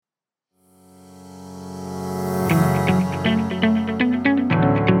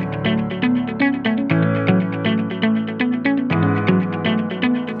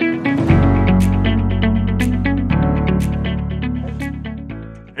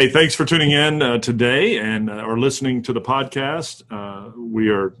Hey, thanks for tuning in today and or listening to the podcast. We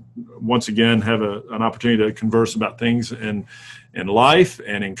are once again have an opportunity to converse about things in life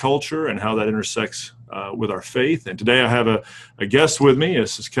and in culture and how that intersects with our faith. And today I have a guest with me.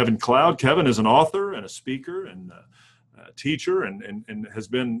 This is Kevin Cloud. Kevin is an author and a speaker and a teacher and has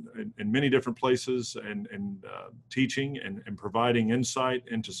been in many different places and teaching and providing insight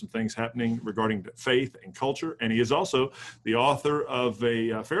into some things happening regarding faith and culture. And he is also the author of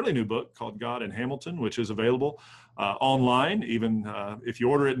a fairly new book called God in Hamilton, which is available online. Even if you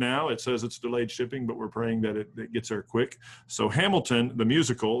order it now, it says it's delayed shipping, but we're praying that it gets there quick. So Hamilton, the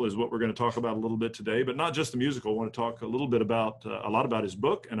musical, is what we're going to talk about a little bit today, but not just the musical. I want to talk a little bit about a lot about his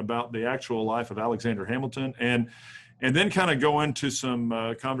book and about the actual life of Alexander Hamilton, and then kind of go into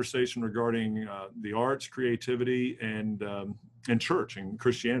some conversation regarding the arts, creativity, and church and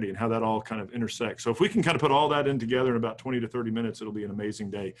Christianity and how that all kind of intersects. So if we can kind of put all that in together in about 20 to 30 minutes, it'll be an amazing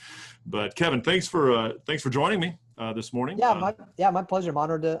day. But Kevin, thanks for joining me this morning. My pleasure. I'm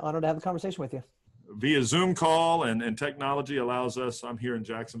honored to have a conversation with you. Via Zoom call and technology allows us. I'm here in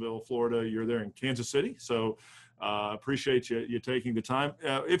Jacksonville, Florida. You're there in Kansas City. So appreciate you taking the time.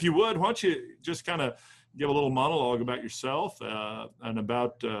 If you would, why don't you just kind of give a little monologue about yourself and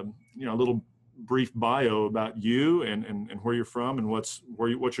about a little brief bio about you and where you're from and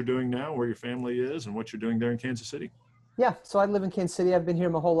what you're doing now, where your family is, and what you're doing there in Kansas City. Yeah, so I live in Kansas City. I've been here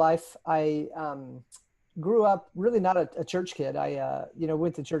my whole life. I grew up really not a church kid. I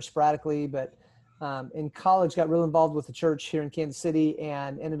went to church sporadically, but in college got real involved with the church here in Kansas City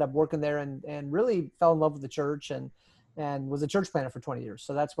and ended up working there and really fell in love with the church and was a church planter for 20 years.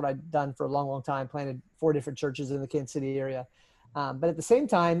 So that's what I'd done for a long, long time, planted 4 different churches in the Kansas City area. But at the same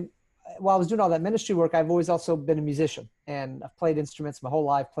time, while I was doing all that ministry work, I've always also been a musician, and I've played instruments my whole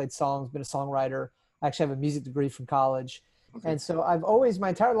life, played songs, been a songwriter. I actually have a music degree from college. Okay. And so my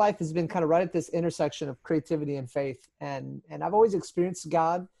entire life has been kind of right at this intersection of creativity and faith. And I've always experienced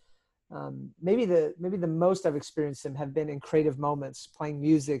God. Maybe the most I've experienced him have been in creative moments, playing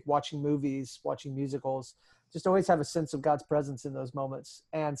music, watching movies, watching musicals. Just always have a sense of God's presence in those moments.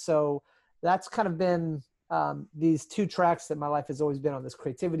 And so that's kind of been these 2 tracks that my life has always been on, this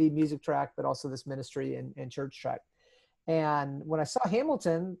creativity music track, but also this ministry and church track. And when I saw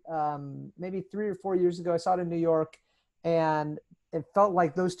Hamilton, maybe 3 or 4 years ago, I saw it in New York, and it felt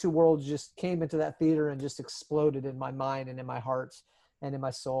like those 2 worlds just came into that theater and just exploded in my mind and in my heart and in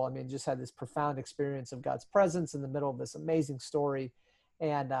my soul. I mean, just had this profound experience of God's presence in the middle of this amazing story.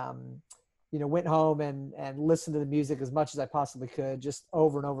 And, went home and listened to the music as much as I possibly could, just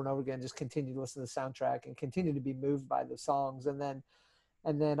over and over and over again, just continued to listen to the soundtrack and continue to be moved by the songs. And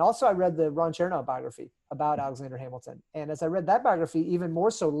then also I read the Ron Chernow biography about Alexander Hamilton. And as I read that biography, even more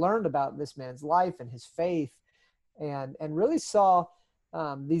so learned about this man's life and his faith and really saw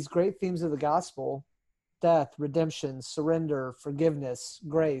these great themes of the gospel: death, redemption, surrender, forgiveness,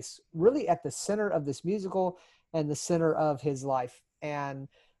 grace, really at the center of this musical and the center of his life. And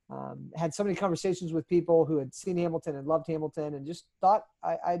had so many conversations with people who had seen Hamilton and loved Hamilton, and just thought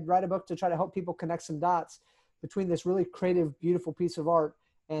I'd write a book to try to help people connect some dots between this really creative, beautiful piece of art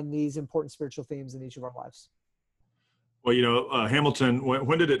and these important spiritual themes in each of our lives. Well, Hamilton,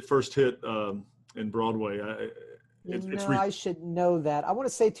 when did it first hit in Broadway? I should know that. I want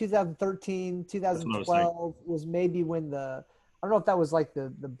to say 2013, 2012 was maybe when I don't know if that was like the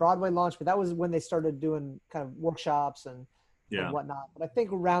Broadway launch, but that was when they started doing kind of workshops and whatnot. But I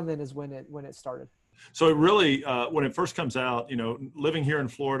think around then is when it started. So it really, when it first comes out, living here in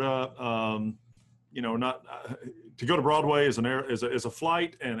Florida, not to go to Broadway is a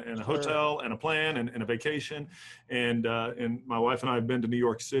flight and a hotel and a plan and a vacation. And my wife and I have been to New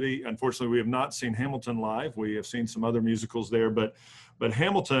York City. Unfortunately, we have not seen Hamilton live. We have seen some other musicals there, but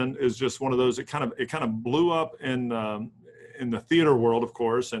Hamilton is just one of those. It kind of blew up in the theater world, of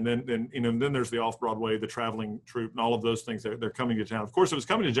course, and then there's the off-Broadway, the traveling troupe, and all of those things. They're coming to town. Of course, it was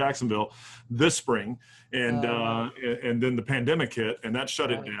coming to Jacksonville this spring, and then the pandemic hit, and that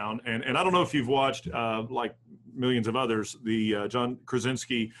shut it down. And I don't know if you've watched, like millions of others, the John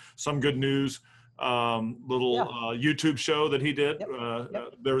Krasinski "Some Good News" YouTube show that he did.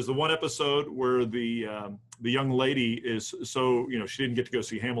 There was the one episode where the young lady is she didn't get to go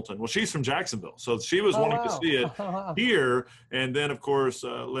see Hamilton. Well, she's from Jacksonville, so she was wanting to see it here. And then, of course,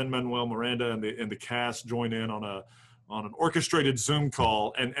 Lin-Manuel Miranda and the cast join in on an orchestrated Zoom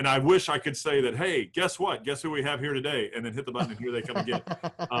call. And I wish I could say that, hey, guess what? Guess who we have here today? And then hit the button and here they come again.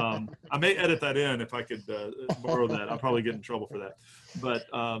 I may edit that in if I could borrow that. I'll probably get in trouble for that. But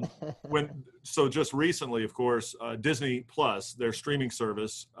just recently, of course, Disney Plus, their streaming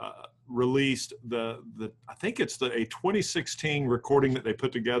service, released I think it's a 2016 recording that they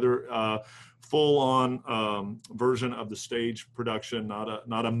put together, full on version of the stage production,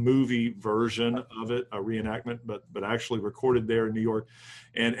 not a movie version of it, a reenactment, but actually recorded there in New York,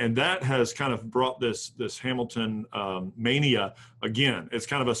 and that has kind of brought this Hamilton mania again. It's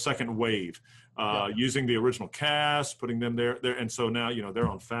kind of a second wave. Using the original cast, putting them there, and so now they're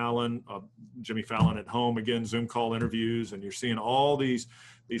on Fallon, Jimmy Fallon at home again, Zoom call interviews, and you're seeing all these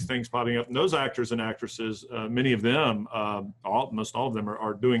things popping up. And those actors and actresses, many of them, almost all of them,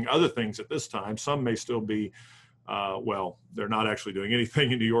 are doing other things at this time. Some may still be. They're not actually doing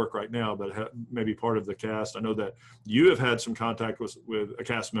anything in New York right now, but maybe part of the cast. I know that you have had some contact with a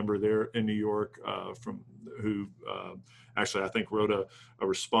cast member there in New York, from who actually I think wrote a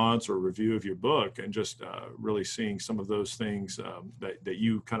response or a review of your book, and just really seeing some of those things that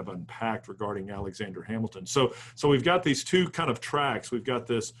you kind of unpacked regarding Alexander Hamilton. So we've got these two kind of tracks. We've got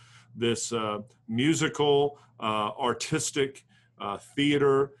this musical, artistic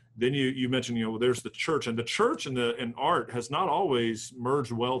theater. Then you mentioned, there's the church, and the church and art has not always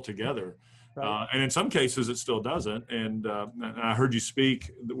merged well together. Right. And in some cases it still doesn't. And I heard you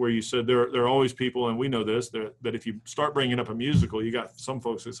speak where you said there are always people, and we know this, that if you start bringing up a musical, you got some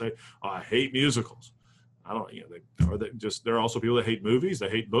folks that say, "Oh, I hate musicals." I don't, there are also people that hate movies, they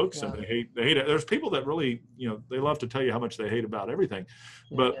hate books, and they hate it. There's people that really, they love to tell you how much they hate about everything.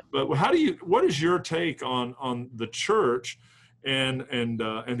 But what is your take on the church and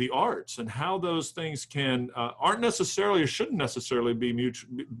the arts, and how those things aren't necessarily or shouldn't necessarily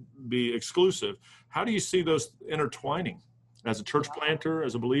be exclusive? How do you see those intertwining as a church planter,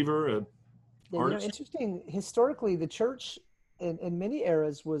 as a believer, artist? Interesting. Historically, the church in many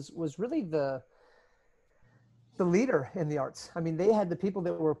eras was really the leader in the arts. I mean, they had the people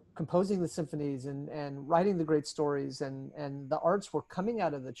that were composing the symphonies and writing the great stories, and the arts were coming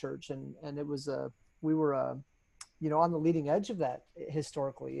out of the church, and it was we were on the leading edge of that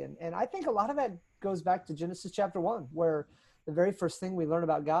historically. And I think a lot of that goes back to Genesis chapter 1, where the very first thing we learn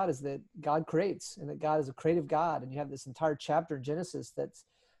about God is that God creates, and that God is a creative God. And you have this entire chapter in Genesis that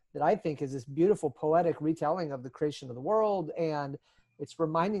I think is this beautiful poetic retelling of the creation of the world. And it's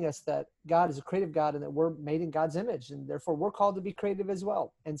reminding us that God is a creative God, and that we're made in God's image, and therefore we're called to be creative as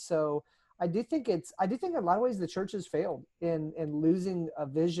well. And so I do think in a lot of ways the church has failed in losing a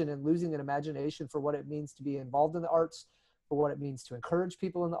vision and losing an imagination for what it means to be involved in the arts, for what it means to encourage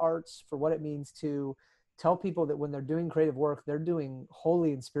people in the arts, for what it means to tell people that when they're doing creative work, they're doing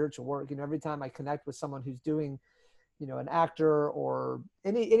holy and spiritual work. Every time I connect with someone who's doing, an actor or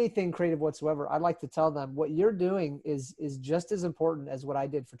anything creative whatsoever, I'd like to tell them what you're doing is just as important as what I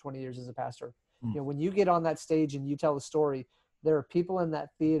did for 20 years as a pastor. When you get on that stage and you tell a story, there are people in that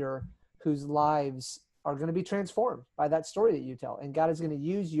theater whose lives are going to be transformed by that story that you tell. And God is going to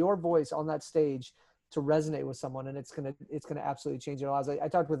use your voice on that stage to resonate with someone. And it's going to absolutely change their lives. I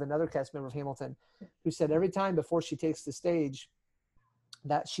talked with another cast member of Hamilton who said every time before she takes the stage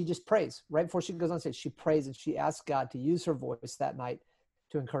that she just prays. Right before she goes on stage, she prays, and she asks God to use her voice that night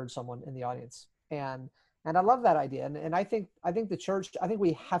to encourage someone in the audience. And I love that idea. And I think the church,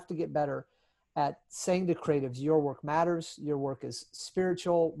 we have to get better at saying to creatives, your work matters. Your work is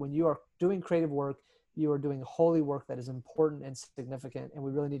spiritual. When you are doing creative work, you are doing holy work that is important and significant. And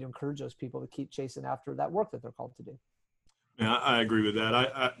we really need to encourage those people to keep chasing after that work that they're called to do. Yeah, I agree with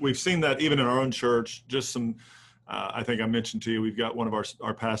that. We've seen that even in our own church. Just some, I think I mentioned to you, we've got one of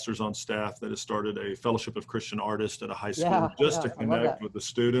our pastors on staff that has started a Fellowship of Christian Artists at a high school to connect with the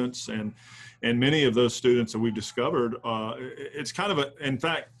students. And many of those students that we've discovered, it's kind of in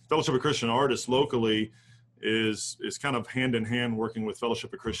fact, Fellowship of Christian Artists locally is kind of hand in hand working with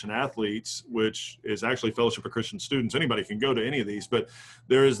Fellowship of Christian Athletes, which is actually Fellowship of Christian Students. Anybody can go to any of these, but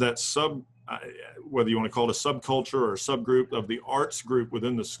there is that whether you want to call it a subculture or a subgroup of the arts group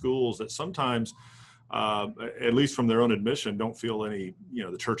within the schools that sometimes, at least from their own admission, don't feel any,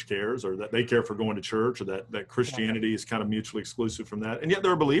 the church cares, or that they care for going to church, or that Christianity is kind of mutually exclusive from that. And yet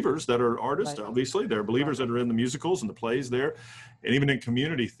there are believers that are artists, obviously. There are believers that are in the musicals and the plays there, and even in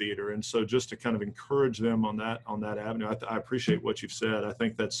community theater. And so just to kind of encourage them on that avenue, I appreciate what you've said. I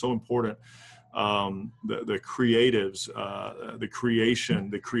think that's so important. The creatives, the creation,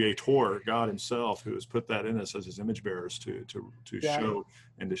 the creator, God himself, who has put that in us as his image bearers to show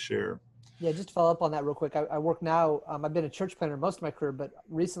and to share. Yeah, just to follow up on that real quick. I work now, I've been a church planter most of my career, but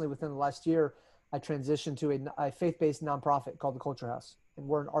recently within the last year, I transitioned to a faith-based nonprofit called the Culture House. And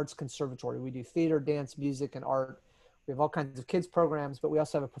we're an arts conservatory. We do theater, dance, music, and art. We have all kinds of kids programs, but we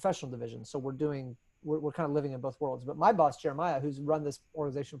also have a professional division. So we're kind of living in both worlds. But my boss, Jeremiah, who's run this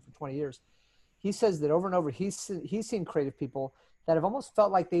organization for 20 years, he says that over and over, he's seen creative people that have almost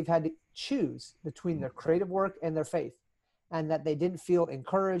felt like they've had to choose between their creative work and their faith, and that they didn't feel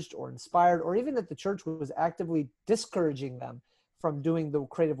encouraged or inspired, or even that the church was actively discouraging them from doing the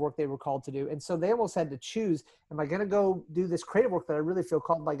creative work they were called to do. And so they almost had to choose, am I going to go do this creative work that I really feel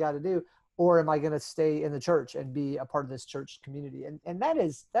called by God to do, or am I going to stay in the church and be a part of this church community? And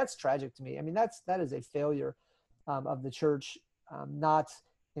that's tragic to me. I mean, that is a failure of the church, not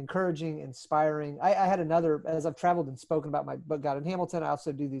encouraging, inspiring. I had another, as I've traveled and spoken about my book, God in Hamilton, I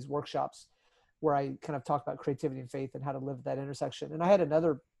also do these workshops where I kind of talk about creativity and faith and how to live at that intersection. And I had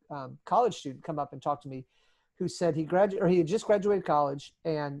another college student come up and talk to me who said he had just graduated college,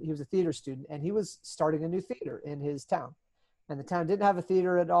 and he was a theater student, and he was starting a new theater in his town. And the town didn't have a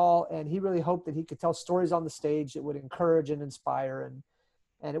theater at all. And he really hoped that he could tell stories on the stage that would encourage and inspire.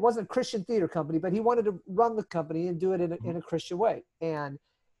 And it wasn't a Christian theater company, but he wanted to run the company and do it in a Christian way. And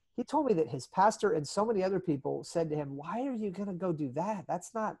he told me that his pastor and so many other people said to him, why are you going to go do that?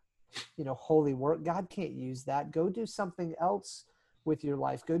 That's not, holy work. God can't use that. Go do something else with your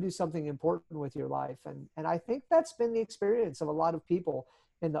life. Go do something important with your life. And I think that's been the experience of a lot of people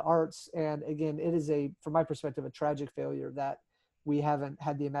in the arts. And again, it is from my perspective, a tragic failure that we haven't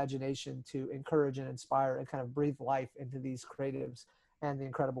had the imagination to encourage and inspire and kind of breathe life into these creatives and the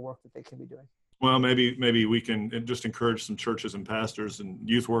incredible work that they can be doing. Well, maybe we can just encourage some churches and pastors and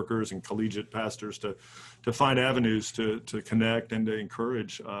youth workers and collegiate pastors to find avenues to connect and to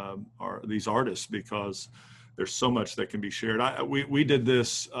encourage these artists, because there's so much that can be shared. We did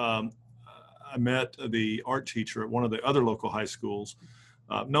this. I met the art teacher at one of the other local high schools,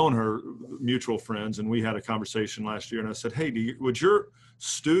 known her, mutual friends, and we had a conversation last year. And I said, hey, would your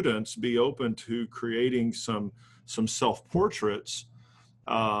students be open to creating some self-portraits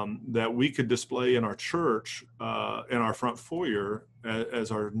that we could display in our church, in our front foyer,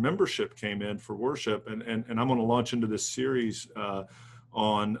 as our membership came in for worship. And I'm going to launch into this series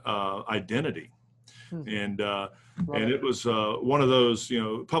on identity. And it was one of those,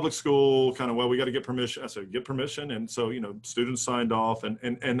 public school kind of, well, we got to get permission. I said, get permission. And so, students signed off,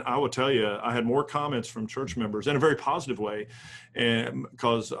 and I will tell you, I had more comments from church members in a very positive way. And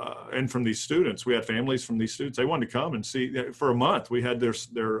and from these students, we had families from these students, they wanted to come and see. For a month, we had their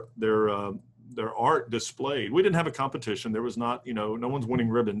art displayed. We didn't have a competition. There was not, no one's winning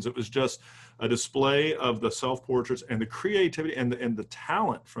ribbons. It was just a display of the self-portraits and the creativity and the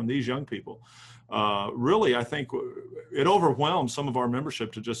talent from these young people. Really, I think it overwhelmed some of our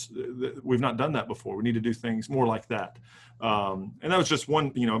membership we've not done that before. We need to do things more like that. And that was just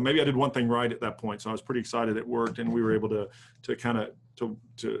one, maybe I did one thing right at that point. So I was pretty excited it worked, and we were able to kind of to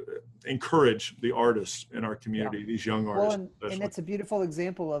encourage the artists in our community, these young artists. Well, and it's a beautiful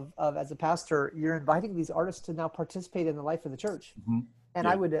example of, as a pastor, you're inviting these artists to now participate in the life of the church. Mm-hmm. And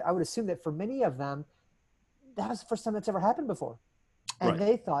I would assume that for many of them, that was the first time that's ever happened before. And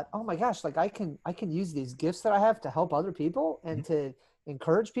they thought, oh my gosh, like I can use these gifts that I have to help other people and to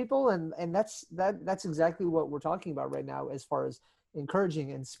encourage people. And that's exactly what we're talking about right now, as far as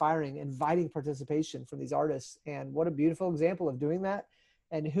encouraging, inspiring, inviting participation from these artists. And what a beautiful example of doing that.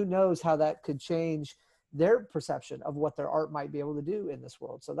 And who knows how that could change their perception of what their art might be able to do in this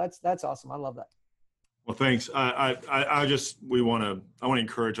world. So that's awesome. I love that. Well, thanks. I want to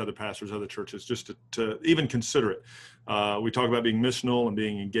encourage other pastors, other churches, just to even consider it. We talk about being missional and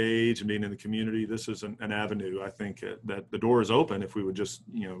being engaged and being in the community. This is an avenue, I think, that the door is open if we would just,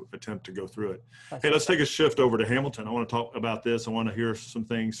 attempt to go through it. Hey, let's take a shift over to Hamilton. I want to talk about this. I want to hear some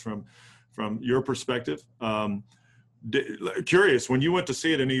things from your perspective. Curious, when you went to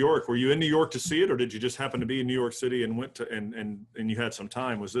see it in New York, were you in New York to see it, or did you just happen to be in New York City and went to and you had some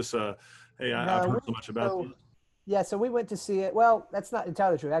time? Was this I've heard so much about this. Yeah, so we went to see it. Well, that's not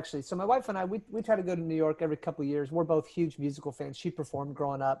entirely true, actually. So my wife and I, we try to go to New York every couple of years. We're both huge musical fans. She performed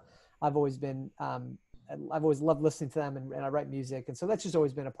growing up. I've always loved listening to them, and I write music. And so that's just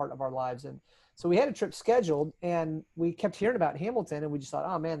always been a part of our lives. And so we had a trip scheduled, and we kept hearing about Hamilton, and we just thought,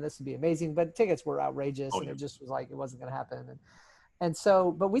 oh man, this would be amazing. But tickets were outrageous, and it just was like, it wasn't going to happen. And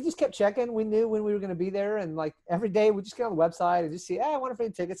so, but we just kept checking. We knew when we were going to be there. And like every day we just get on the website and just see, I wonder if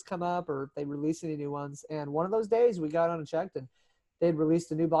any tickets come up or if they release any new ones. And one of those days we got on and checked, and they'd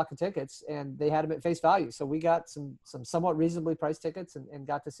released a new block of tickets, and they had them at face value. So we got some somewhat reasonably priced tickets and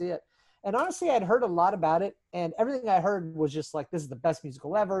got to see it. And honestly, I'd heard a lot about it, and everything I heard was just like, this is the best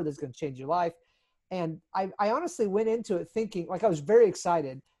musical ever. This is going to change your life. And I honestly went into it thinking, like, I was very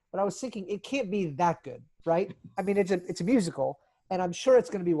excited, but I was thinking it can't be that good, right? I mean, it's a musical. and I'm sure it's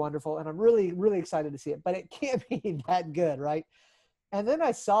going to be wonderful, and I'm really, really excited to see it, but it can't be that good, right? And then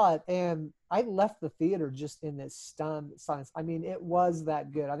I saw it, and I left the theater just in this stunned silence. I mean, it was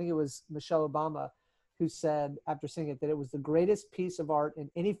that good. I think it was Michelle Obama who said after seeing it that it was the greatest piece of art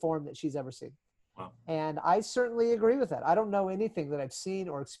in any form that she's ever seen. Wow. And I certainly agree with that. I don't know anything that I've seen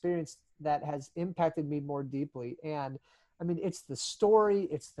or experienced that has impacted me more deeply. And I mean, it's the story,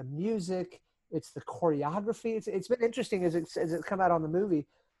 it's the music, it's the choreography. It's been interesting as it's come out on the movie.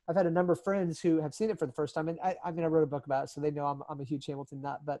 I've had a number of friends who have seen it for the first time. And I mean, I wrote a book about it, so they know I'm a huge Hamilton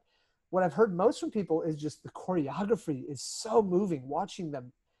nut. But what I've heard most from people is just the choreography is so moving. Watching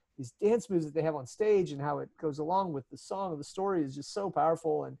them, these dance moves that they have on stage and how it goes along with the song of the story is just so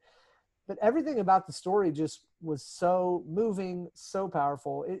powerful. But everything about the story just was so moving, so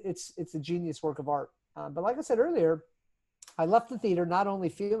powerful. It's a genius work of art. But like I said earlier, I left the theater not only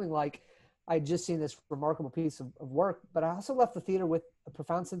feeling like I'd just seen this remarkable piece of work, but I also left the theater with a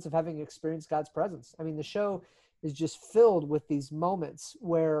profound sense of having experienced God's presence. I mean, the show is just filled with these moments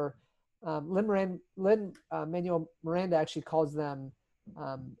where Lin-Manuel Miranda actually calls them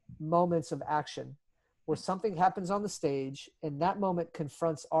moments of action, where something happens on the stage and that moment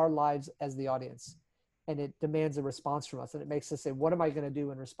confronts our lives as the audience, and it demands a response from us, and it makes us say, what am I going to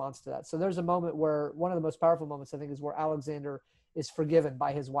do in response to that? So there's a moment where one of the most powerful moments, I think, is where Alexander is forgiven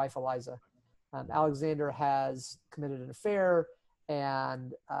by his wife Eliza. Alexander has committed an affair,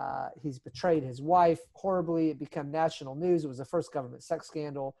 and he's betrayed his wife horribly. It became national news. It was the first government sex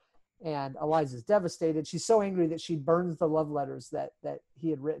scandal, and Eliza's devastated. She's so angry that she burns the love letters that he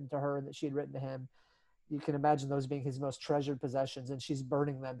had written to her and that she had written to him. You can imagine those being his most treasured possessions, and she's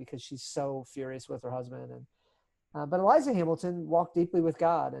burning them because she's so furious with her husband. And but Eliza Hamilton walked deeply with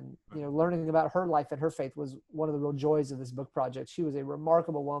God, and learning about her life and her faith was one of the real joys of this book project. She was a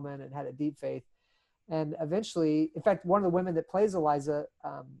remarkable woman and had a deep faith. And eventually, in fact, one of the women that plays Eliza,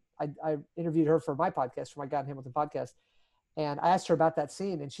 I interviewed her for my podcast, for my God and Hamilton podcast, and I asked her about that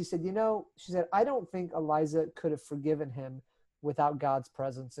scene, and she said, I don't think Eliza could have forgiven him without God's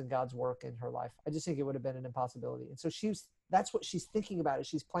presence and God's work in her life. I just think it would have been an impossibility. And so that's what she's thinking about as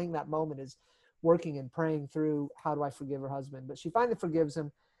she's playing that moment, is working and praying through, how do I forgive her husband? But she finally forgives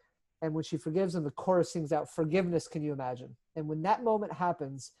him. And when she forgives him, the chorus sings out, forgiveness, can you imagine? And when that moment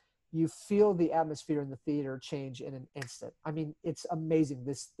happens, you feel the atmosphere in the theater change in an instant. I mean, it's amazing.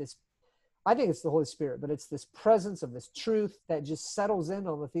 This I think it's the Holy Spirit, but it's this presence of this truth that just settles in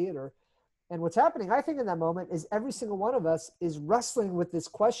on the theater. And what's happening, I think, in that moment is every single one of us is wrestling with this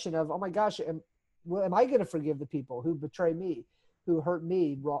question of, oh my gosh, am I going to forgive the people who betray me, who hurt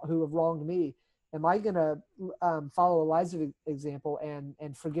me, who have wronged me? Am I going to follow Eliza's example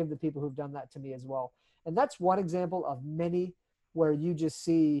and forgive the people who've done that to me as well? And that's one example of many where you just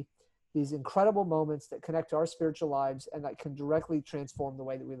see these incredible moments that connect to our spiritual lives and that can directly transform the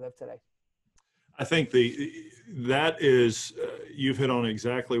way that we live today. I think that is you've hit on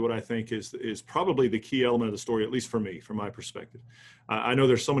exactly what I think is probably the key element of the story, at least for me, from my perspective. I know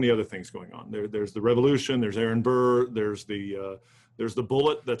there's so many other things going on. There's the revolution. There's Aaron Burr. There's the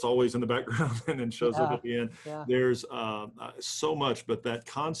bullet that's always in the background and then shows up at the end. Yeah. There's so much, but that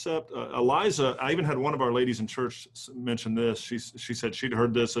concept, Eliza, I even had one of our ladies in church mention this. She said she'd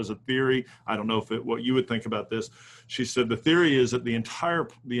heard this as a theory. I don't know what you would think about this. She said the theory is that the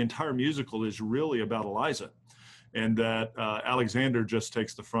entire musical is really about Eliza, and that Alexander just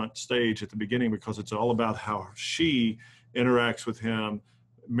takes the front stage at the beginning because it's all about how she interacts with him,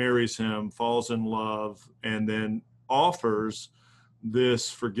 marries him, falls in love, and then offers this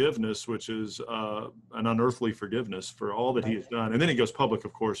forgiveness, which is an unearthly forgiveness for all that he has done. And then he goes public,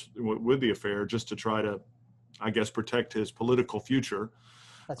 of course, with the affair, just to try to, I guess, protect his political future.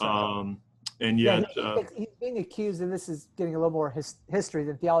 That's right. And yet he's being accused, and this is getting a little more history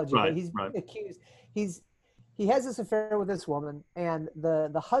than theology, but he's being accused. He has this affair with this woman, and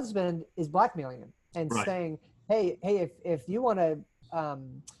the husband is blackmailing him and saying, hey, if you want to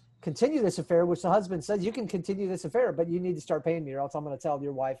continue this affair, which the husband says, you can continue this affair, but you need to start paying me, or else I'm going to tell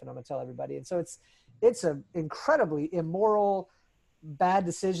your wife and I'm going to tell everybody. And so it's an incredibly immoral, bad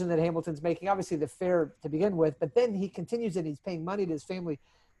decision that Hamilton's making. Obviously the affair to begin with, but then he continues and he's paying money to his family.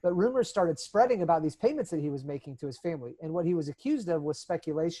 But rumors started spreading about these payments that he was making to his family. And what he was accused of was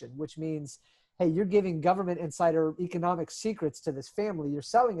speculation, which means, hey, you're giving government insider economic secrets to this family. You're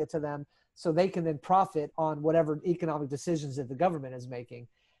selling it to them so they can then profit on whatever economic decisions that the government is making.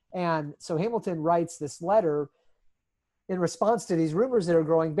 And so Hamilton writes this letter in response to these rumors that are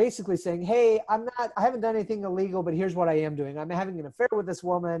growing, basically saying, hey, I haven't done anything illegal, but here's what I am doing. I'm having an affair with this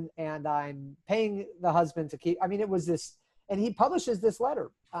woman and I'm paying the husband to keep, it was this, and he publishes this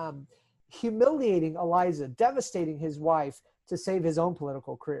letter, humiliating Eliza, devastating his wife, to save his own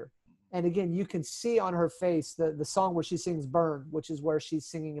political career. And again, you can see on her face the song where she sings Burn, which is where she's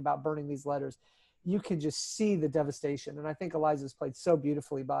singing about burning these letters. You can just see the devastation. And I think Eliza's played so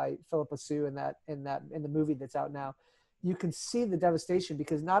beautifully by Philippa Sue in the movie that's out now. You can see the devastation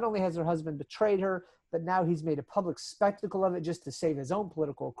because not only has her husband betrayed her, but now he's made a public spectacle of it just to save his own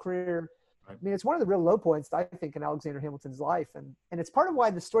political career. Right. I mean, it's one of the real low points, I think, in Alexander Hamilton's life. And it's part of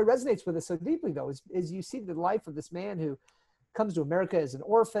why the story resonates with us so deeply, though, is you see the life of this man who comes to America as an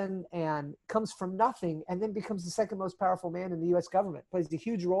orphan and comes from nothing and then becomes the second most powerful man in the U.S. government, plays a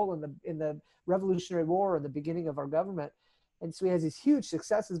huge role in the Revolutionary War and the beginning of our government. And so he has these huge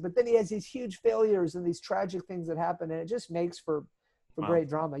successes, but then he has these huge failures and these tragic things that happen. And it just makes for great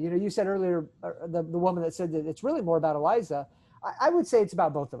drama. You know, you said earlier, the woman that said that it's really more about Eliza. I would say it's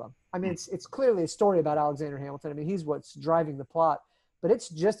about both of them. I mean, it's clearly a story about Alexander Hamilton. I mean, he's what's driving the plot, but it's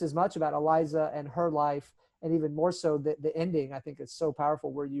just as much about Eliza and her life. And even more so, the ending, I think, is so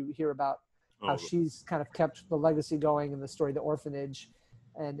powerful, where you hear about how she's kind of kept the legacy going, and the story of the orphanage,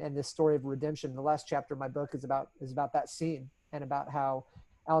 and this story of redemption. The last chapter of my book is about that scene, and about how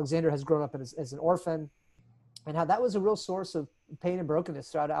Alexander has grown up as an orphan, and how that was a real source of pain and brokenness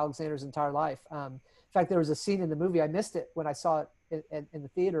throughout Alexander's entire life. In fact, there was a scene in the movie, I missed it when I saw it in the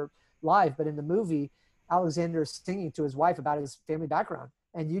theater live, but in the movie, Alexander is singing to his wife about his family background.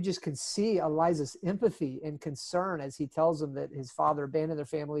 And you just can see Eliza's empathy and concern as he tells him that his father abandoned their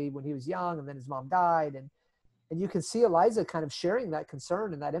family when he was young, and then his mom died. And you can see Eliza kind of sharing that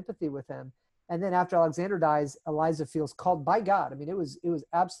concern and that empathy with him. And then after Alexander dies, Eliza feels called by God. I mean, it was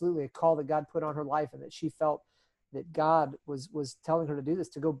absolutely a call that God put on her life, and that she felt that God was telling her to do this,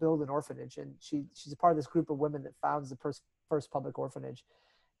 to go build an orphanage. And she's a part of this group of women that founds the first public orphanage.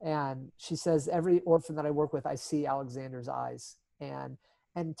 And she says, every orphan that I work with, I see Alexander's eyes. And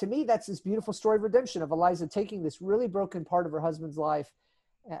to me, that's this beautiful story of redemption, of Eliza taking this really broken part of her husband's life,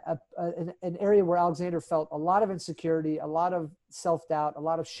 an area where Alexander felt a lot of insecurity, a lot of self-doubt, a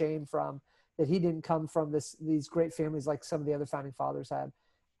lot of shame from, that he didn't come from these great families like some of the other founding fathers had.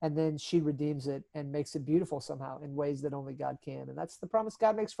 And then she redeems it and makes it beautiful somehow in ways that only God can. And that's the promise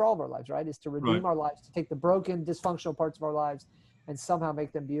God makes for all of our lives, right? Is to redeem our lives, to take the broken, dysfunctional parts of our lives and somehow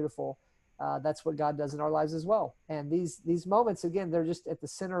make them beautiful. That's what God does in our lives as well. And these moments, again, they're just at the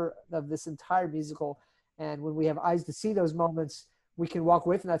center of this entire musical. And when we have eyes to see those moments, we can walk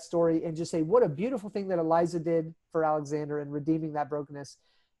away from that story and just say, what a beautiful thing that Eliza did for Alexander in redeeming that brokenness.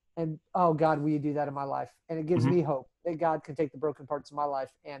 And, oh, God, will you do that in my life? And it gives me hope that God can take the broken parts of my life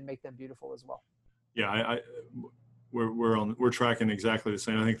and make them beautiful as well. Yeah, we're tracking exactly the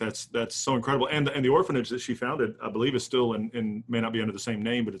same. I think that's so incredible. And the orphanage that she founded, I believe, is still in may not be under the same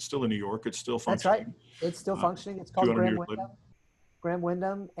name, but it's still in New York. It's still functioning. That's right. It's still functioning. It's called Graham Windham. Graham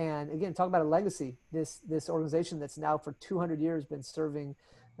Windham. And again, talk about a legacy. This organization that's now for 200 years been serving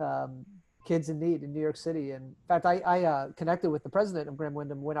kids in need in New York City. And in fact, I connected with the president of Graham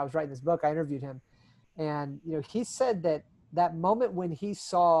Windham when I was writing this book. I interviewed him, and he said that moment when he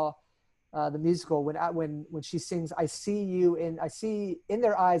saw the musical, when she sings, I see in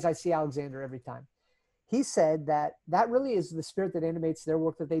their eyes, I see Alexander every time. He said that really is the spirit that animates their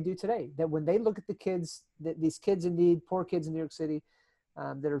work that they do today. That when they look at the kids, these kids in need, poor kids in New York City,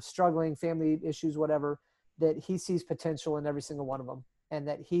 that are struggling, family issues, whatever, that he sees potential in every single one of them. And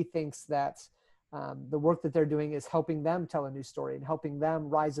that he thinks that the work that they're doing is helping them tell a new story and helping them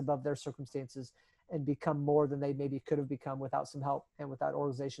rise above their circumstances and become more than they maybe could have become without some help and without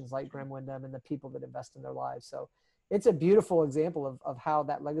organizations like Graham Windham and the people that invest in their lives. So it's a beautiful example of how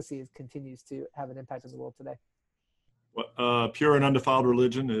that legacy continues to have an impact in the world today. Well, pure and undefiled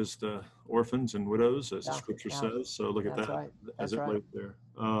religion is the orphans and widows, as the scripture says. So look at that as it lays there.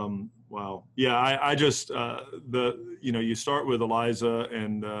 Wow. Yeah, I just you start with Eliza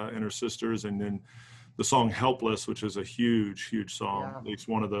and her sisters, and then the song "Helpless," which is a huge song. Yeah. It's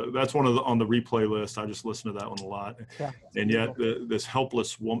that's one of the on the replay list. I just listen to that one a lot. Yeah, and yet this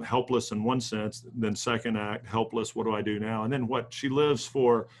helpless woman, helpless in one sense, then second act, helpless. What do I do now? And then what she lives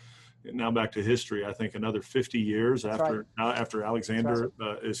for. Now back to history, I think another 50 years after Alexander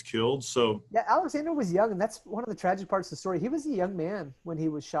is killed. So yeah, Alexander was young, and that's one of the tragic parts of the story. He was a young man when he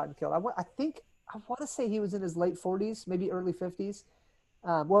was shot and killed. I want to say he was in his late 40s, maybe early 50s.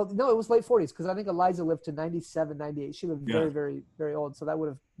 Well, no, it was late 40s, because I think Eliza lived to 97, 98. She lived very, very, very old. So that would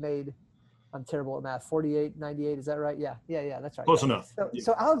have made, I'm terrible at math, 48, 98. Is that right? Yeah, that's right. Close enough.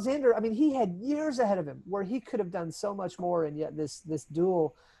 So Alexander, I mean, he had years ahead of him where he could have done so much more, and yet this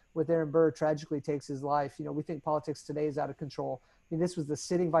duel with Aaron Burr tragically takes his life. We think politics today is out of control. I mean, this was the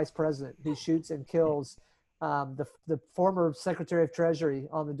sitting vice president who shoots and kills the former Secretary of Treasury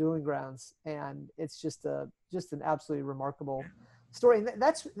on the dueling grounds, and it's just an absolutely remarkable story. And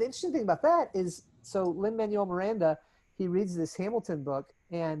that's the interesting thing about that is, so Lin-Manuel Miranda, he reads this Hamilton book,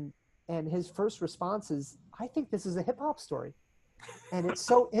 and his first response is, I think this is a hip hop story. And it's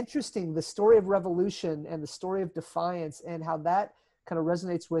so interesting, the story of revolution and the story of defiance, and how that kind of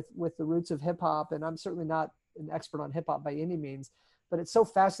resonates with the roots of hip hop. And I'm certainly not an expert on hip hop by any means, but it's so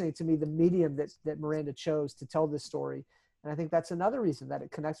fascinating to me, the medium that Miranda chose to tell this story. And I think that's another reason that it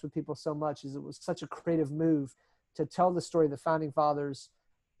connects with people so much, is it was such a creative move to tell the story of the founding fathers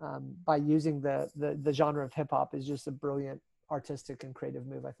by using the genre of hip hop. Is just a brilliant artistic and creative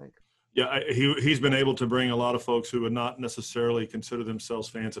move, I think. Yeah, he's been able to bring a lot of folks who would not necessarily consider themselves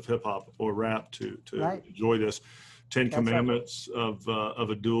fans of hip hop or rap to Right. enjoy this. Ten That's Commandments of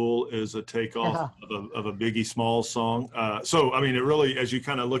a Duel is a takeoff of a Biggie Smalls song. So I mean, it really, as you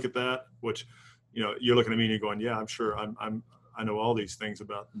kind of look at that, which, you know, you're looking at me and you're going, yeah, I'm sure I know all these things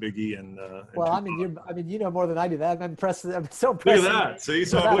about Biggie and Well, you know more than I do. I'm impressed. I'm so impressed. Look at that. See,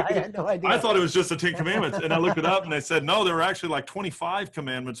 so I had no idea. I thought it was just the 10 Commandments, and I looked it up, and they said no, there were actually like 25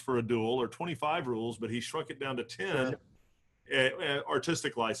 commandments for a duel, or 25 rules, but he shrunk it down to 10. Sure.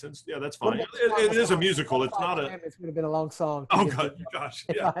 Artistic license, yeah, that's fine. It is a musical. It's not a. It would have been a long song. Oh gosh,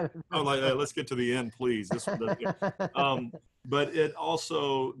 yeah. I'm like, let's get to the end, please. But it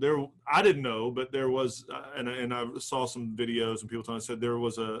also I didn't know, but there was, and I saw some videos and people telling me, said there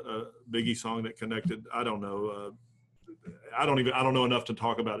was a Biggie song that connected. I don't know. I don't know enough to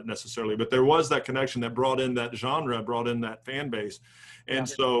talk about it necessarily, but there was that connection that brought in that genre, brought in that fan base. And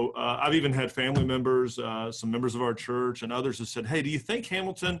so I've even had family members, some members of our church and others have said, hey, do you think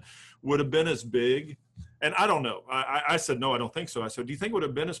Hamilton would have been as big? And I don't know. I said, no, I don't think so. I said, do you think it would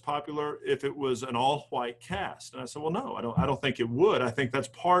have been as popular if it was an all-white cast? And I said, well, no, I don't think it would. I think that's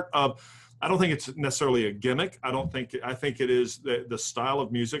part of, I don't think it's necessarily a gimmick. I think it is the style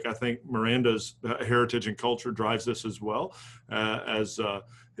of music. I think Miranda's heritage and culture drives this as well, as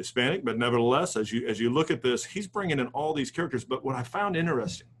Hispanic. But nevertheless, as you look at this, he's bringing in all these characters. But what I found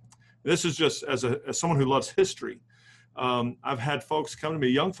interesting, this is just as someone who loves history, I've had folks come to me,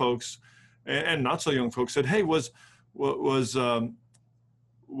 young folks, and not so young folks, said, "Hey, was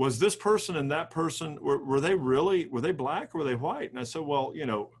this person and that person, were they black or were they white?" And I said, well, you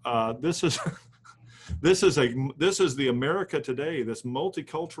know, this is the America today, this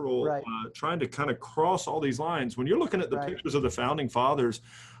multicultural, Right. Trying to kind of cross all these lines. When you're looking at the pictures of the founding fathers,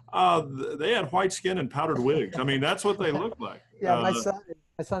 they had white skin and powdered wigs. I mean, that's what they look like. Yeah,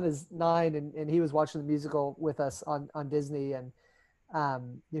 my son is 9, and he was watching the musical with us on Disney, and you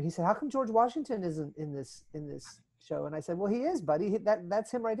know, he said, "How come George Washington isn't in this show?" And I said, "Well, he is, buddy.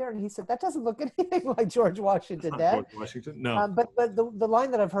 That's him right there." And he said, "That doesn't look anything like George Washington, Dad." George Washington, no. But the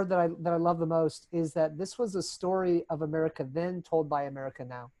line that I've heard that I love the most is that this was a story of America then told by America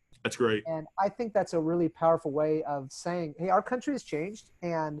now. That's great. And I think that's a really powerful way of saying, hey, our country has changed,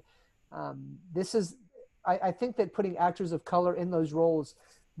 and this is. I think that putting actors of color in those roles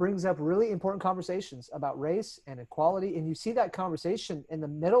brings up really important conversations about race and equality. And you see that conversation in the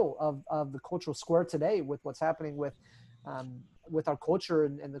middle of the cultural square today with what's happening with our culture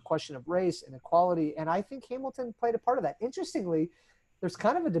and the question of race and equality. And I think Hamilton played a part of that. Interestingly, there's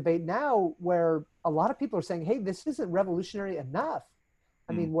kind of a debate now where a lot of people are saying, hey, this isn't revolutionary enough.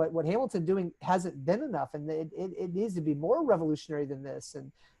 I mean, what Hamilton doing hasn't been enough, and it needs to be more revolutionary than this.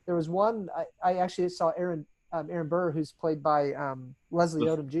 And there was one, I actually saw Aaron Burr, who's played by Leslie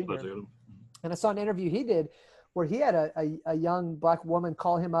Odom Jr. And I saw an interview he did where he had a young black woman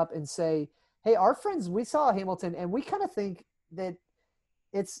call him up and say, hey, our friends, we saw Hamilton, and we kind of think that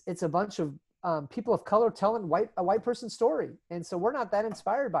it's a bunch of people of color telling a white person's story. And so we're not that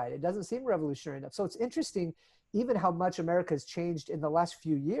inspired by it. It doesn't seem revolutionary enough. So it's interesting even how much America has changed in the last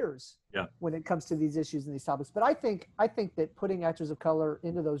few years when it comes to these issues and these topics. But I think that putting actors of color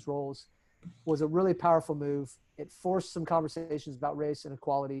into those roles was a really powerful move. It forced some conversations about race and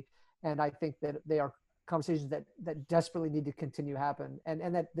equality. And I think that they are conversations that desperately need to continue happen.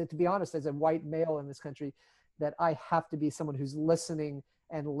 And that to be honest, as a white male in this country, that I have to be someone who's listening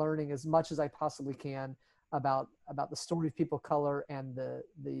and learning as much as I possibly can about the story of people of color and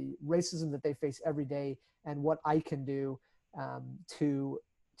the racism that they face every day, and what I can do to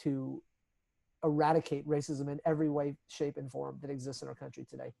eradicate racism in every way, shape, and form that exists in our country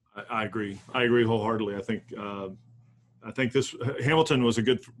today. I agree. I agree wholeheartedly. I think I think this Hamilton was a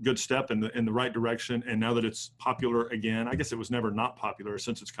good step in the right direction. And now that it's popular again, I guess it was never not popular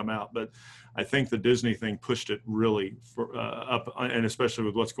since it's come out, but I think the Disney thing pushed it really up, and especially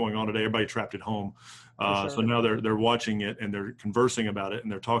with what's going on today, everybody trapped at home. Sure. So now they're watching it and they're conversing about it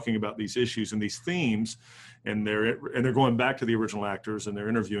and they're talking about these issues and these themes, and they're going back to the original actors and they're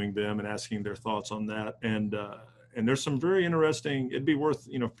interviewing them and asking their thoughts on that. And there's some very interesting, it'd be worth,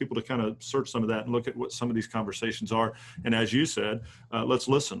 people to kind of search some of that and look at what some of these conversations are. And as you said, let's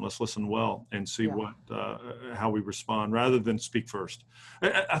listen well and see how we respond rather than speak first.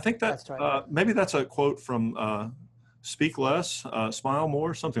 I think that's right. Maybe that's a quote from Speak Less, Smile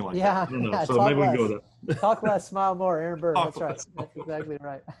More, something like that. I don't know. So maybe we can go there. Talk less, smile more, Aaron Burr. That's right. That's exactly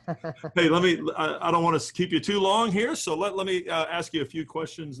right. Hey, I don't want to keep you too long here. So let me ask you a few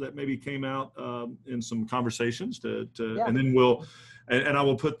questions that maybe came out in some conversations and then and I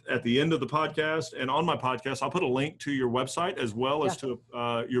will put at the end of the podcast and on my podcast, I'll put a link to your website as well as to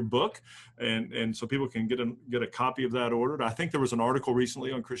your book. And so people can get a copy of that ordered. I think there was an article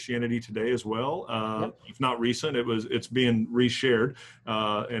recently on Christianity Today as well. If not recent, it's being reshared.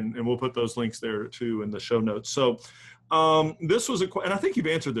 And we'll put those links there too in the show notes. So this was and I think you've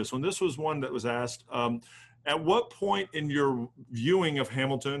answered this one. This was one that was asked, at what point in your viewing of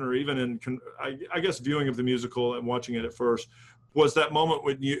Hamilton, or even in, I guess, viewing of the musical and watching it at first, was that moment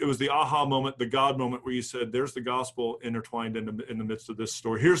when it was the aha moment, the God moment, where you said, "There's the gospel intertwined in the midst of this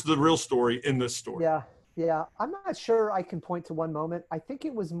story. Here's the real story in this story." Yeah. I'm not sure I can point to one moment. I think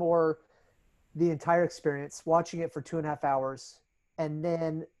it was more the entire experience, watching it for 2.5 hours, and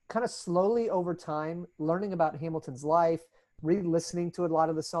then kind of slowly over time, learning about Hamilton's life, re-listening to a lot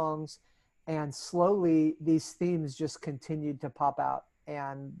of the songs, and slowly these themes just continued to pop out.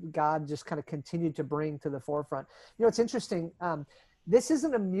 And God just kind of continued to bring to the forefront. It's interesting. This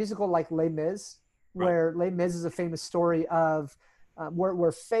isn't a musical like Les Mis, where Les Mis is a famous story of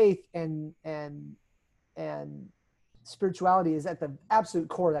where faith and spirituality is at the absolute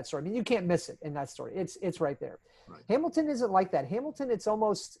core of that story. I mean, you can't miss it in that story. It's right there. Right. Hamilton isn't like that. Hamilton, it's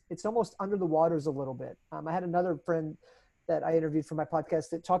almost under the waters a little bit. I had another friend that I interviewed for my podcast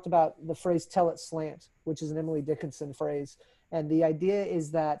that talked about the phrase "tell it slant," which is an Emily Dickinson phrase. And the idea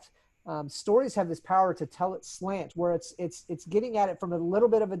is that stories have this power to tell it slant, where it's getting at it from a little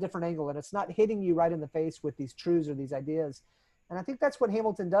bit of a different angle, and it's not hitting you right in the face with these truths or these ideas. And I think that's what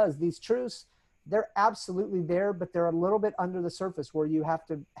Hamilton does. These truths, they're absolutely there, but they're a little bit under the surface where you have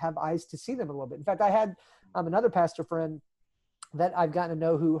to have eyes to see them a little bit. In fact, I had another pastor friend that I've gotten to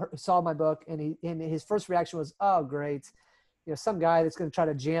know who saw my book, and his first reaction was, "Oh, great. Some guy that's going to try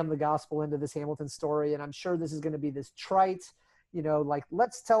to jam the gospel into this Hamilton story. And I'm sure this is going to be this trite, like,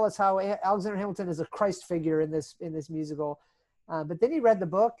 let's tell us how Alexander Hamilton is a Christ figure in this musical." But then he read the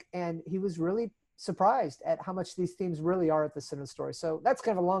book and he was really surprised at how much these themes really are at the center of the story. So that's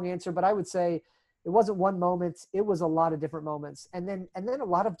kind of a long answer, but I would say it wasn't one moment. It was a lot of different moments. And then a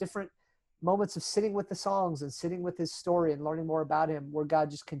lot of different moments of sitting with the songs and sitting with his story and learning more about him, where God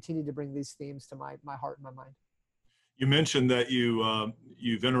just continued to bring these themes to my heart and my mind. You mentioned that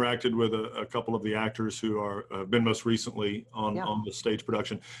you've interacted with a couple of the actors who have been most recently on the stage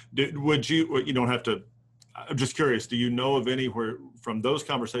production. You don't have to, I'm just curious, do you know of anywhere from those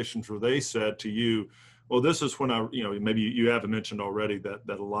conversations where they said to you, well, this is when maybe you haven't mentioned already that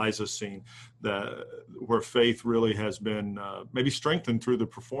Eliza scene, where faith really has been maybe strengthened through the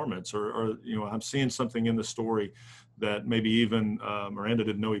performance, or I'm seeing something in the story that maybe even Miranda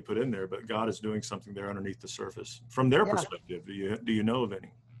didn't know he put in there, but God is doing something there underneath the surface. From their perspective, do you know of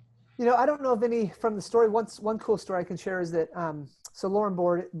any? I don't know of any from the story. One cool story I can share is that so Lauren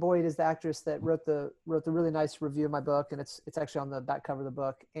Boyd is the actress that wrote the really nice review of my book, and it's actually on the back cover of the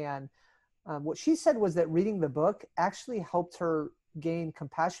book. And what she said was that reading the book actually helped her gain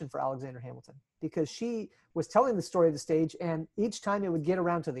compassion for Alexander Hamilton, because she was telling the story of the stage, and each time it would get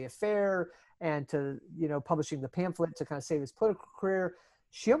around to the affair and to publishing the pamphlet to kind of save his political career,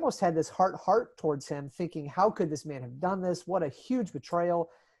 she almost had this heart towards him, thinking, how could this man have done this? What a huge betrayal.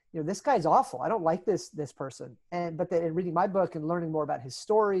 This guy's awful. I don't like this person. But in reading my book and learning more about his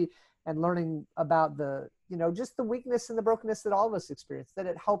story and learning about the just the weakness and the brokenness that all of us experience, that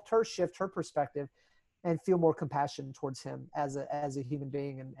it helped her shift her perspective and feel more compassion towards him as a human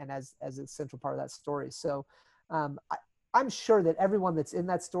being and as a central part of that story. So I'm sure that everyone that's in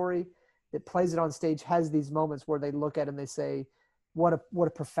that story that plays it on stage has these moments where they look at it and they say, what a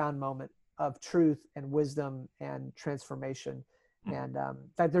profound moment of truth and wisdom and transformation. And in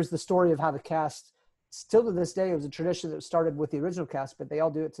fact, there's the story of how the cast, still to this day, it was a tradition that started with the original cast, but they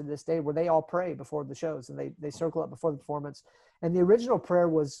all do it to this day, where they all pray before the shows and they circle up before the performance. And the original prayer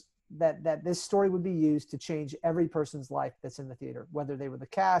was that this story would be used to change every person's life that's in the theater, whether they were the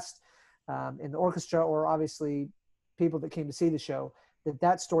cast, in the orchestra, or obviously people that came to see the show,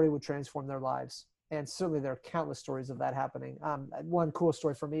 that story would transform their lives. And certainly there are countless stories of that happening. One cool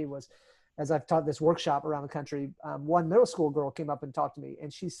story for me was, as I've taught this workshop around the country, one middle school girl came up and talked to me,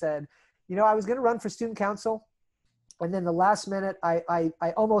 and she said, I was going to run for student council. And then the last minute, I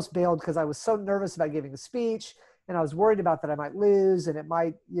almost bailed because I was so nervous about giving a speech, and I was worried about that I might lose, and it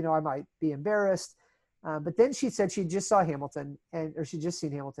might, I might be embarrassed. But then she said she just saw Hamilton, or she just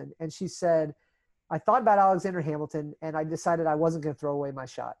seen Hamilton, and she said, I thought about Alexander Hamilton, and I decided I wasn't going to throw away my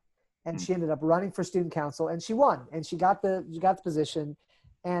shot. And she ended up running for student council, and she won, and she got the position.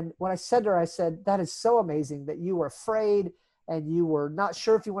 And when I said to her, I said, that is so amazing that you were afraid and you were not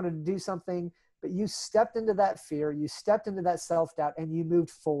sure if you wanted to do something, but you stepped into that fear, you stepped into that self-doubt, and you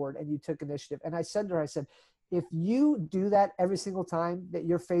moved forward and you took initiative. And I said to her, I said, if you do that every single time that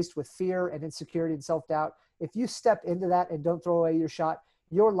you're faced with fear and insecurity and self-doubt, if you step into that and don't throw away your shot,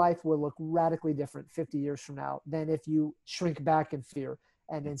 your life will look radically different 50 years from now than if you shrink back in fear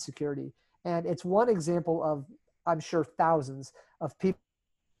and insecurity. And it's one example of, I'm sure, thousands of people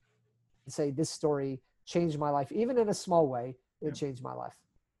say this story changed my life. Even in a small way, it changed my life.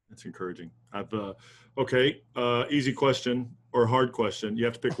 That's encouraging. Easy question or hard question. You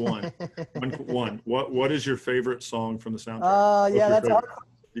have to pick one. One. What is your favorite song from the soundtrack? That's a hard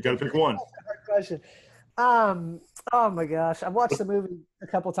question. You got to pick one. That's a hard question. Oh my gosh. I've watched the movie a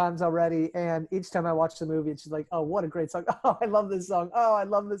couple times already, and each time I watch the movie, it's just like, oh, what a great song. Oh, I love this song. Oh, I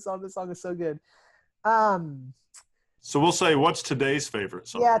love this song. This song is so good. So we'll say, what's today's favorite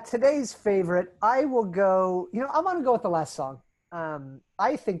song? Yeah, today's favorite. I will go, I'm going to go with the last song.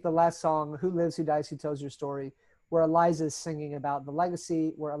 I think the last song, Who Lives, Who Dies, Who Tells Your Story, where Eliza is singing about the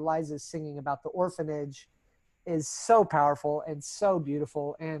legacy, where Eliza is singing about the orphanage, is so powerful and so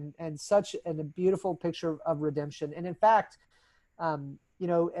beautiful, and such a beautiful picture of redemption. And in fact, at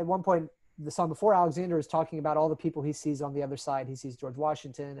one point, the song before, Alexander is talking about all the people he sees on the other side. He sees George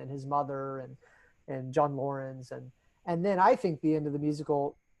Washington and his mother and John Lawrence. And then I think the end of the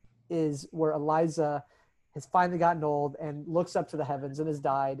musical is where Eliza has finally gotten old and looks up to the heavens and has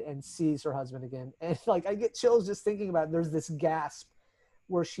died and sees her husband again. And like, I get chills just thinking about it. There's this gasp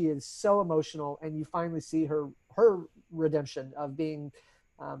where she is so emotional, and you finally see her redemption of being,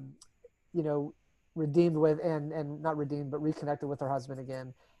 redeemed with, and not redeemed, but reconnected with her husband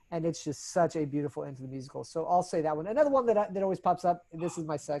again. And it's just such a beautiful end to the musical. So I'll say that one. Another one that always pops up, and this is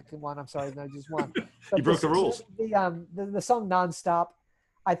my second one. I'm sorry, no, just one. But you broke the rules. The song Nonstop,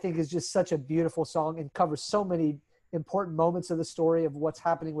 I think, is just such a beautiful song and covers so many important moments of the story of what's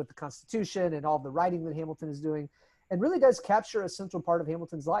happening with the Constitution and all the writing that Hamilton is doing, and really does capture a central part of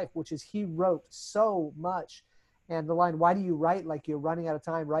Hamilton's life, which is he wrote so much. And the line, why do you write like you're running out of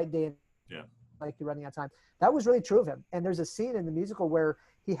time? Write day and like you're running out of time. That was really true of him. And there's a scene in the musical where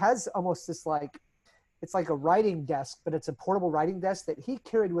he has almost this it's like a writing desk, but it's a portable writing desk that he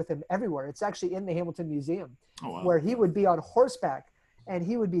carried with him everywhere. It's actually in the Hamilton Museum, where he would be on horseback and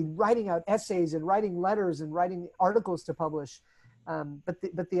he would be writing out essays and writing letters and writing articles to publish. But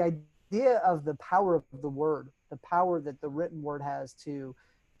the idea of the power of the word, the power that the written word has to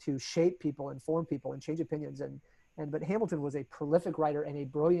shape people, inform people, and change opinions. But Hamilton was a prolific writer and a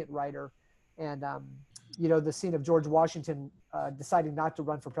brilliant writer. And, the scene of George Washington deciding not to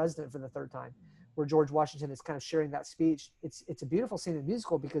run for president for the third time, where George Washington is kind of sharing that speech. It's a beautiful scene in the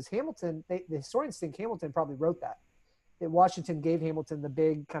musical because Hamilton, the historians think Hamilton probably wrote that Washington gave Hamilton the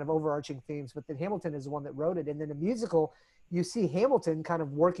big kind of overarching themes, but then Hamilton is the one that wrote it. And then the musical, you see Hamilton kind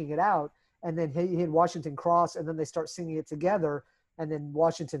of working it out, and then he and Washington cross, and then they start singing it together, and then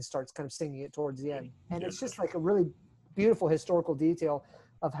Washington starts kind of singing it towards the end. And it's just like a really beautiful historical detail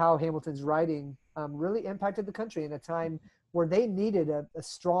of how Hamilton's writing really impacted the country in a time where they needed a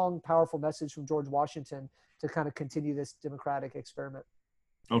strong, powerful message from George Washington to kind of continue this democratic experiment.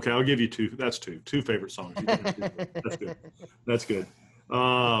 Okay, I'll give you two. That's two favorite songs. That's good. That's good.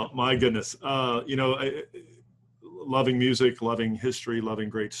 My goodness. Loving music, loving history, loving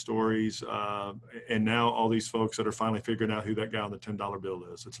great stories. And now all these folks that are finally figuring out who that guy on the $10 bill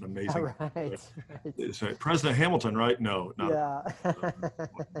is. It's an amazing. Right. President Hamilton, right? No, not. Yeah.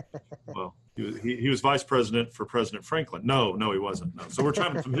 Well, he was vice president for President Franklin. No, he wasn't. No. So we're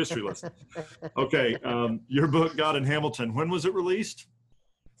trying some history lessons. Okay. Your book, God and Hamilton, when was it released?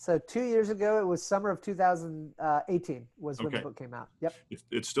 So 2 years ago, it was summer of 2018 was when the Okay. book came out. Yep.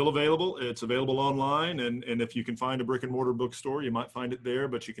 It's still available. It's available online. And if you can find a brick and mortar bookstore, you might find it there,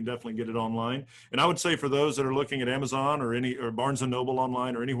 but you can definitely get it online. And I would say for those that are looking at Amazon or Barnes and Noble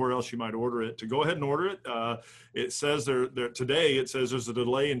online or anywhere else you might order it, to go ahead and order it. It says today, it says there's a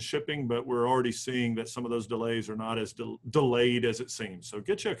delay in shipping, but we're already seeing that some of those delays are not as delayed as it seems. So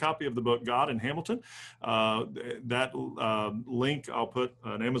get you a copy of the book, God in Hamilton. That link, I'll put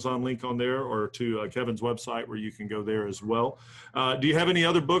an Amazon link on there, or to Kevin's website where you can go there as well. Do you have any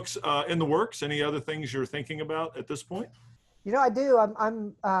other books in the works? Any other things you're thinking about at this point? I do.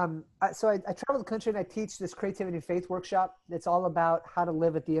 So I travel the country and I teach this creativity and faith workshop. It's all about how to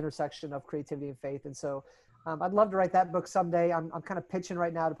live at the intersection of creativity and faith. And so I'd love to write that book someday. I'm kind of pitching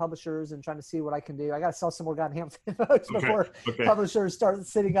right now to publishers and trying to see what I can do. I got to sell some more God in Hamilton books before publishers start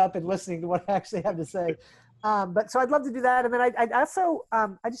sitting up and listening to what I actually have to say. But so I'd love to do that. And then I also,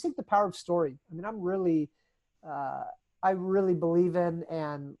 I just think the power of story. I mean, I really believe in,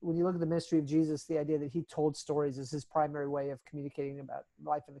 and when you look at the ministry of Jesus, the idea that he told stories is his primary way of communicating about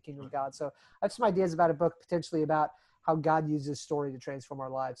life in the kingdom of God. So I have some ideas about a book potentially about how God uses story to transform our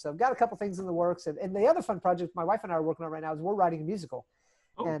lives. So I've got a couple things in the works. And the other fun project my wife and I are working on right now is we're writing a musical.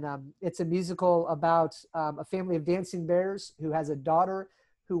 Oh. And it's a musical about a family of dancing bears who has a daughter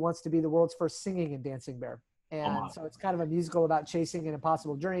who wants to be the world's first singing and dancing bear. And so it's kind of a musical about chasing an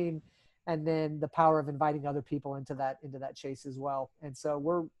impossible dream, and then the power of inviting other people into that chase as well. And so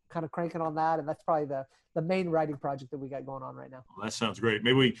we're kind of cranking on that, and that's probably the main writing project that we got going on right now. Well, that sounds great.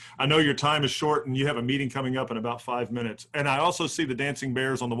 I know your time is short, and you have a meeting coming up in about 5 minutes. And I also see the dancing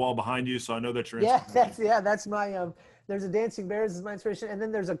bears on the wall behind you, so I know that you're that's my there's a dancing bears is my inspiration, and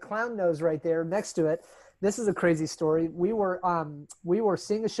then there's a clown nose right there next to it. This is a crazy story. We were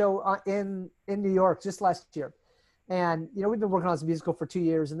seeing a show in New York just last year. And, we've been working on this musical for 2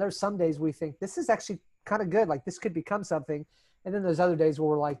 years, and there's some days we think this is actually kind of good. Like, this could become something. And then there's other days where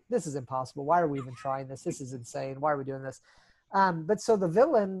we're like, this is impossible. Why are we even trying this? This is insane. Why are we doing this? But so the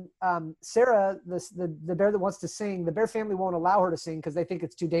villain, Sarah, the bear that wants to sing, the bear family won't allow her to sing because they think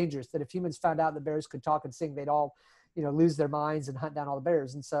it's too dangerous, that if humans found out the bears could talk and sing, they'd all, lose their minds and hunt down all the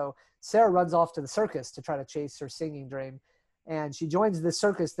bears. And so Sarah runs off to the circus to try to chase her singing dream. And she joins this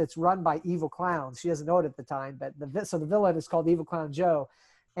circus that's run by evil clowns. She doesn't know it at the time, but so the villain is called Evil Clown Joe.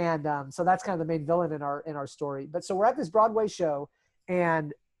 And so that's kind of the main villain in our story. But so we're at this Broadway show,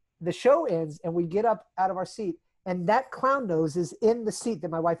 and the show ends, and we get up out of our seat, and that clown nose is in the seat that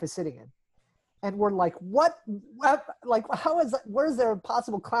my wife is sitting in. And we're like, what? Like, how is that? Where is there a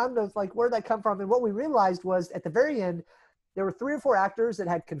possible clown nose? Like, where'd that come from? And what we realized was at the very end, there were 3 or 4 actors that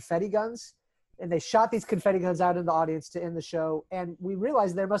had confetti guns, and they shot these confetti guns out in the audience to end the show. And we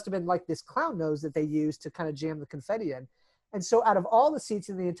realized there must have been like this clown nose that they used to kind of jam the confetti in. And so out of all the seats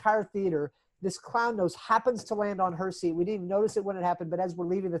in the entire theater, this clown nose happens to land on her seat. We didn't even notice it when it happened, but as we're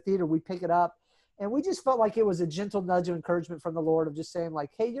leaving the theater, we pick it up. And we just felt like it was a gentle nudge of encouragement from the Lord of just saying like,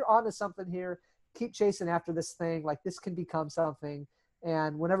 hey, you're onto something here. Keep chasing after this thing. Like, this can become something.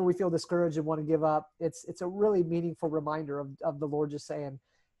 And whenever we feel discouraged and want to give up, it's a really meaningful reminder of the Lord just saying,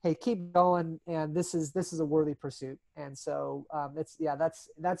 hey, keep going, and this is a worthy pursuit. And so that's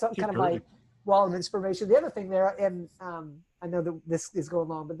kind of my wall of inspiration. The other thing there, and I know that this is going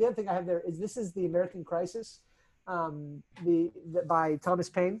long, but the other thing I have there is this is The American Crisis by Thomas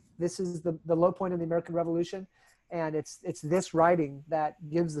Paine. This is the low point in the American Revolution, and it's this writing that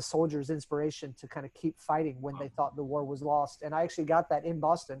gives the soldiers inspiration to kind of keep fighting when they thought the war was lost. And I actually got that in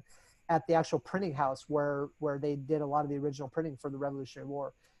Boston at the actual printing house where they did a lot of the original printing for the Revolutionary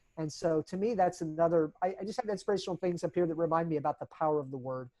War. And so to me, that's another, I just have inspirational things up here that remind me about the power of the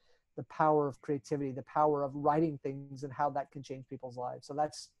word, the power of creativity, the power of writing things and how that can change people's lives. So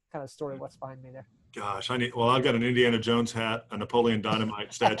that's kind of the story of what's behind me there. Gosh, I've got an Indiana Jones hat, a Napoleon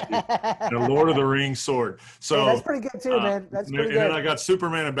Dynamite statue, and a Lord of the Rings sword. So hey, that's pretty good too, man. That's pretty good. And then I got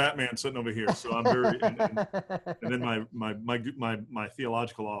Superman and Batman sitting over here. So I'm very, and then my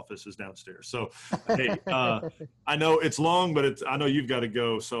theological office is downstairs. So hey, I know it's long, but I know you've got to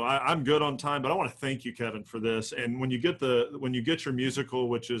go. So I'm good on time, but I want to thank you, Kevin, for this. And when you get your musical,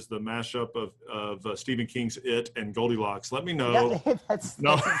 which is the mashup of Stephen King's It and Goldilocks, let me know. That's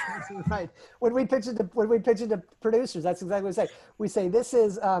right. When we pitch it to producers, that's exactly what we say. We say this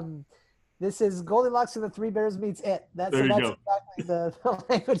is This is Goldilocks and the Three Bears meets it. That's There you go. exactly the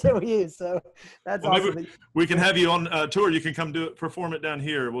language that we use. So that's Well, awesome. maybe we can have you on tour. You can come perform it down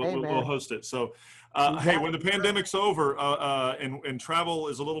here. Hey, We'll host it. So, You hey, got when the it. pandemic's over and travel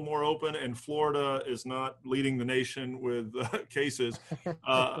is a little more open and Florida is not leading the nation with cases,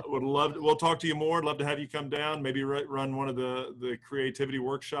 we'll talk to you more. Love to have you come down, maybe run one of the creativity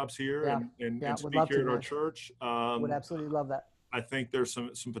workshops here and would speak love here to, at our man. church. Would absolutely love that. I think there's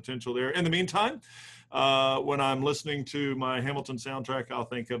some potential there. In the meantime, when I'm listening to my Hamilton soundtrack, I'll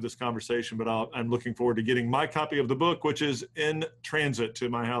think of this conversation, but I'm looking forward to getting my copy of the book, which is in transit to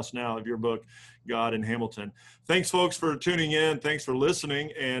my house now, of your book, God in Hamilton. Thanks, folks, for tuning in. Thanks for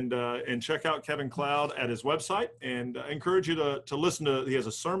listening, and check out Kevin Cloud at his website, and I encourage you to listen to, he has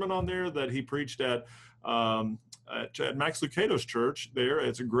a sermon on there that he preached at Max Lucado's church there.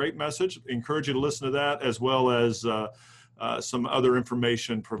 It's a great message. I encourage you to listen to that, as well as some other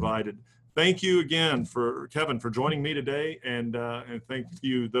information provided. Thank you again, Kevin, for joining me today, and thank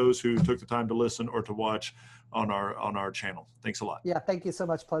you those who took the time to listen or to watch on our channel. Thanks a lot. Yeah, thank you so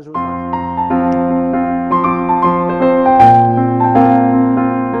much. Pleasure was mine.